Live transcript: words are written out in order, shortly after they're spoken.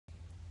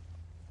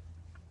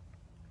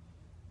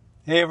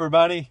Hey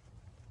everybody,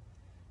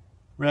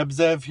 Reb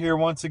Zev here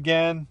once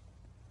again.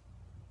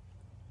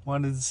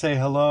 Wanted to say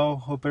hello.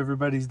 Hope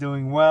everybody's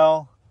doing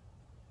well.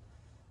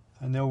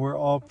 I know we're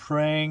all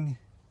praying.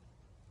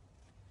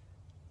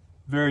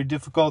 Very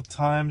difficult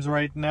times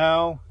right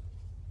now.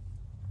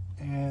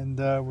 And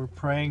we're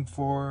praying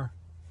for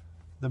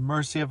the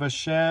mercy of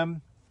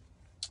Hashem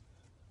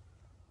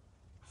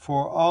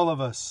for all of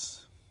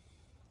us.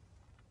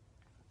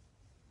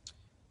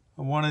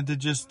 I wanted to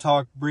just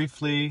talk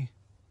briefly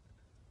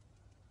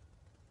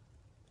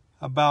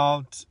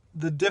about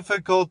the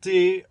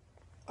difficulty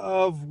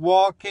of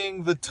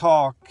walking the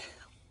talk.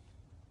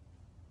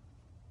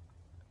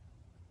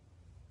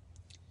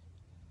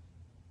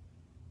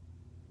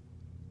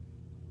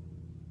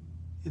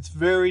 It's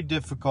very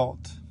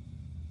difficult.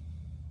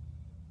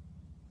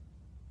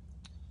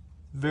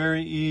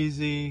 Very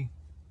easy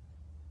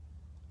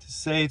to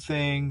say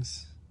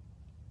things,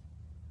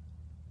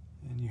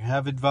 and you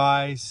have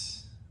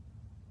advice,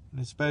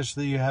 and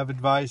especially you have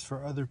advice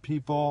for other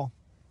people.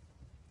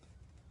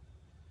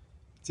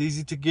 It's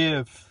easy to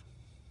give.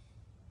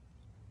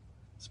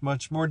 It's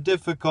much more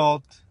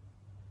difficult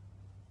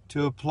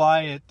to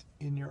apply it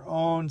in your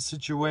own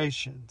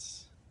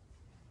situations.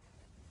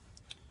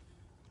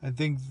 I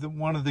think that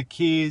one of the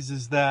keys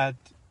is that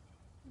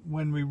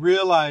when we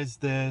realize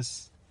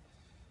this,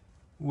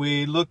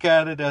 we look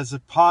at it as a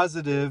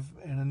positive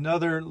and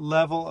another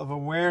level of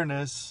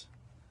awareness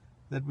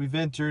that we've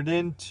entered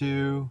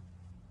into,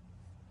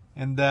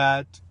 and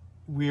that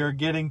we are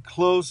getting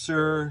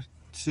closer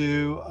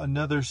to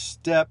another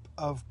step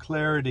of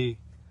clarity.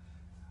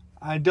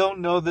 I don't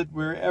know that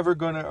we're ever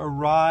going to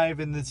arrive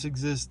in this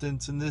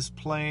existence, in this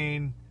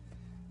plane,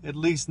 at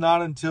least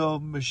not until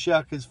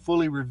Mashiach is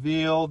fully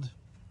revealed.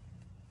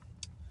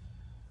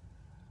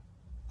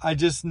 I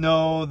just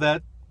know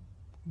that,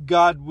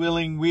 God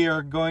willing, we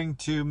are going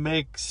to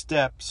make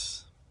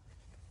steps.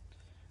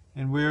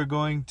 And we are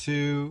going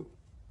to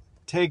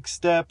take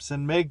steps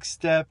and make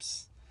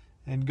steps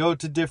and go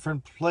to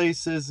different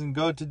places and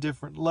go to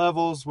different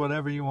levels,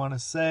 whatever you want to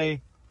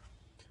say.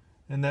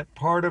 And that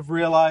part of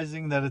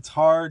realizing that it's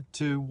hard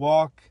to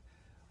walk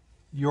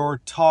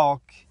your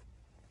talk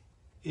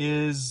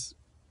is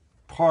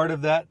part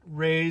of that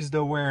raised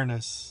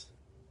awareness.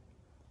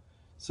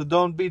 So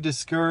don't be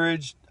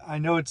discouraged. I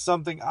know it's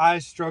something I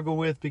struggle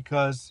with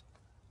because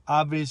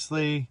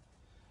obviously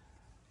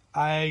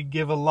I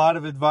give a lot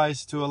of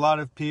advice to a lot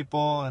of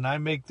people, and I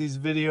make these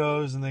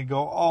videos and they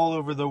go all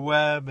over the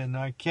web, and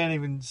I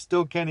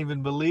still can't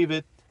even believe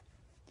it.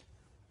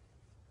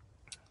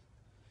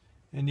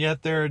 And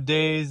yet there are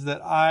days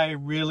that I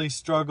really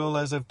struggle,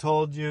 as I've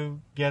told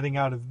you, getting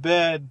out of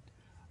bed.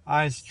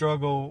 I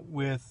struggle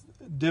with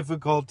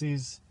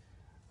difficulties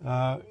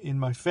in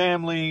my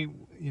family,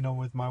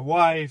 with my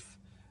wife,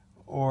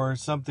 or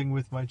something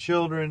with my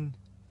children.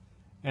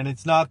 And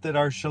it's not that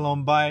our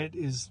Shalom Bayit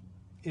is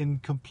in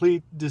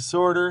complete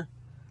disorder,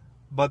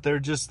 but there are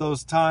just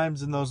those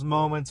times and those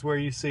moments where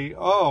you see,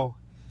 oh,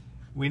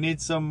 we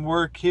need some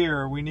work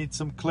here, we need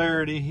some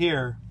clarity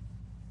here.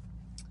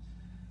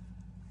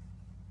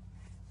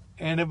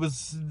 And it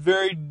was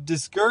very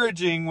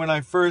discouraging when I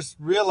first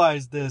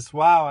realized this.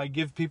 Wow, I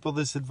give people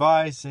this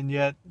advice, and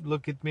yet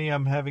look at me,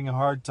 I'm having a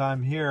hard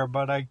time here.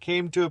 But I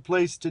came to a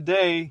place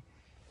today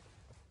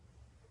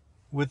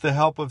with the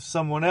help of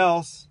someone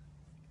else,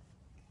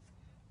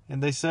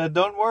 and they said,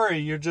 don't worry,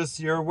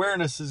 your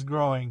awareness is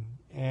growing,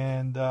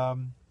 and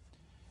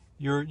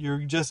you're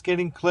just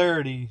getting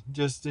clarity.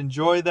 Just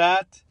enjoy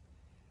that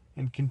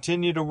and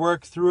continue to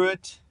work through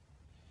it,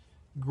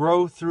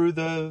 grow through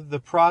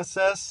the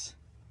process,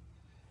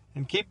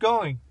 and keep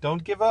going.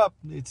 Don't give up.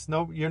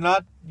 You're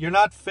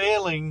not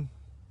failing.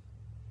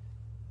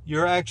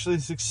 You're actually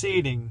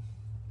succeeding.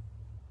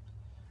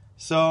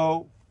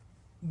 So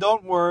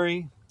don't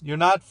worry. You're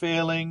not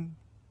failing.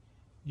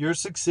 You're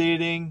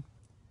succeeding.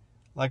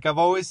 Like I've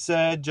always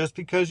said, just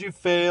because you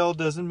fail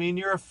doesn't mean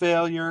you're a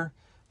failure,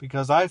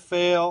 because I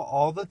fail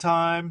all the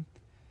time,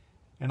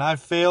 and I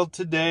failed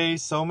today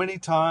so many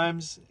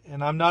times,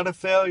 and I'm not a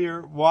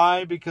failure.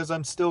 Why? Because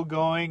I'm still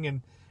going,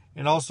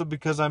 and also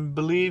because I'm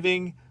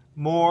believing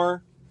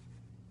more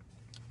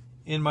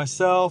in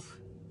myself,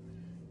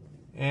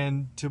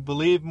 and to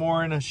believe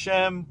more in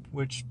Hashem,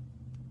 which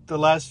the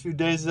last few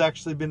days has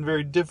actually been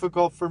very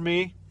difficult for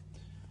me.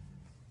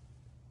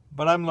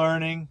 But I'm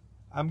learning,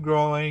 I'm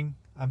growing,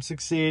 I'm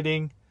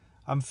succeeding,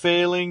 I'm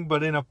failing,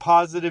 but in a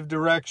positive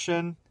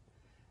direction.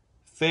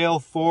 Fail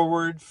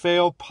forward,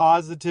 fail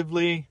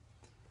positively,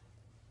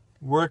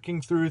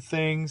 working through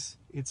things.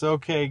 It's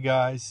okay,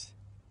 guys.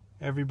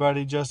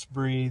 Everybody just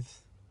breathe.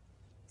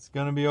 It's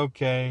going to be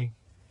okay.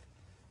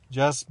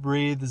 Just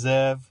breathe,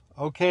 Zev.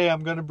 Okay,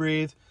 I'm going to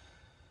breathe.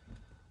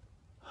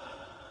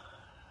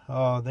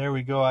 Oh, there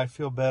we go. I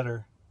feel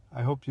better.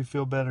 I hope you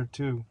feel better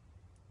too.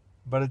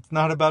 But it's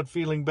not about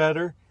feeling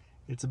better.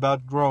 It's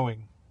about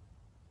growing.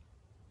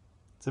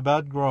 It's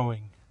about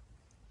growing.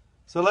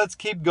 So let's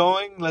keep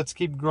going. Let's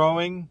keep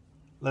growing.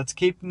 Let's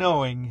keep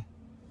knowing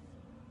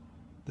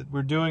that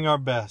we're doing our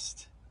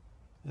best,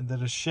 and that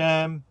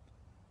Hashem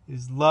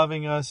is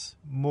loving us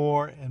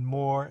more and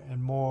more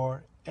and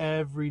more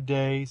every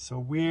day. So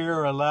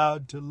we're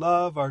allowed to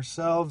love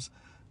ourselves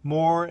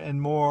more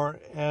and more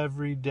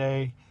every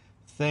day.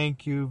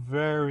 Thank you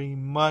very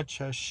much,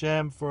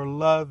 Hashem, for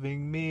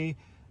loving me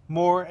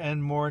more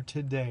and more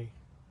today.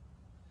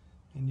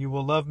 And you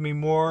will love me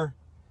more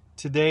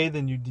today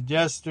than you did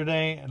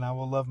yesterday, and I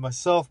will love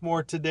myself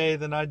more today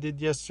than I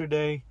did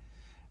yesterday.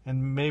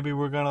 And maybe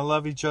we're going to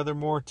love each other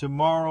more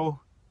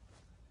tomorrow.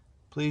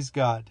 Please,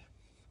 God.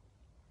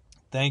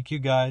 Thank you,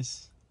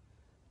 guys.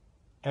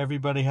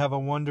 Everybody have a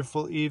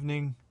wonderful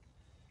evening.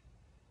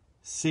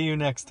 See you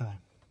next time.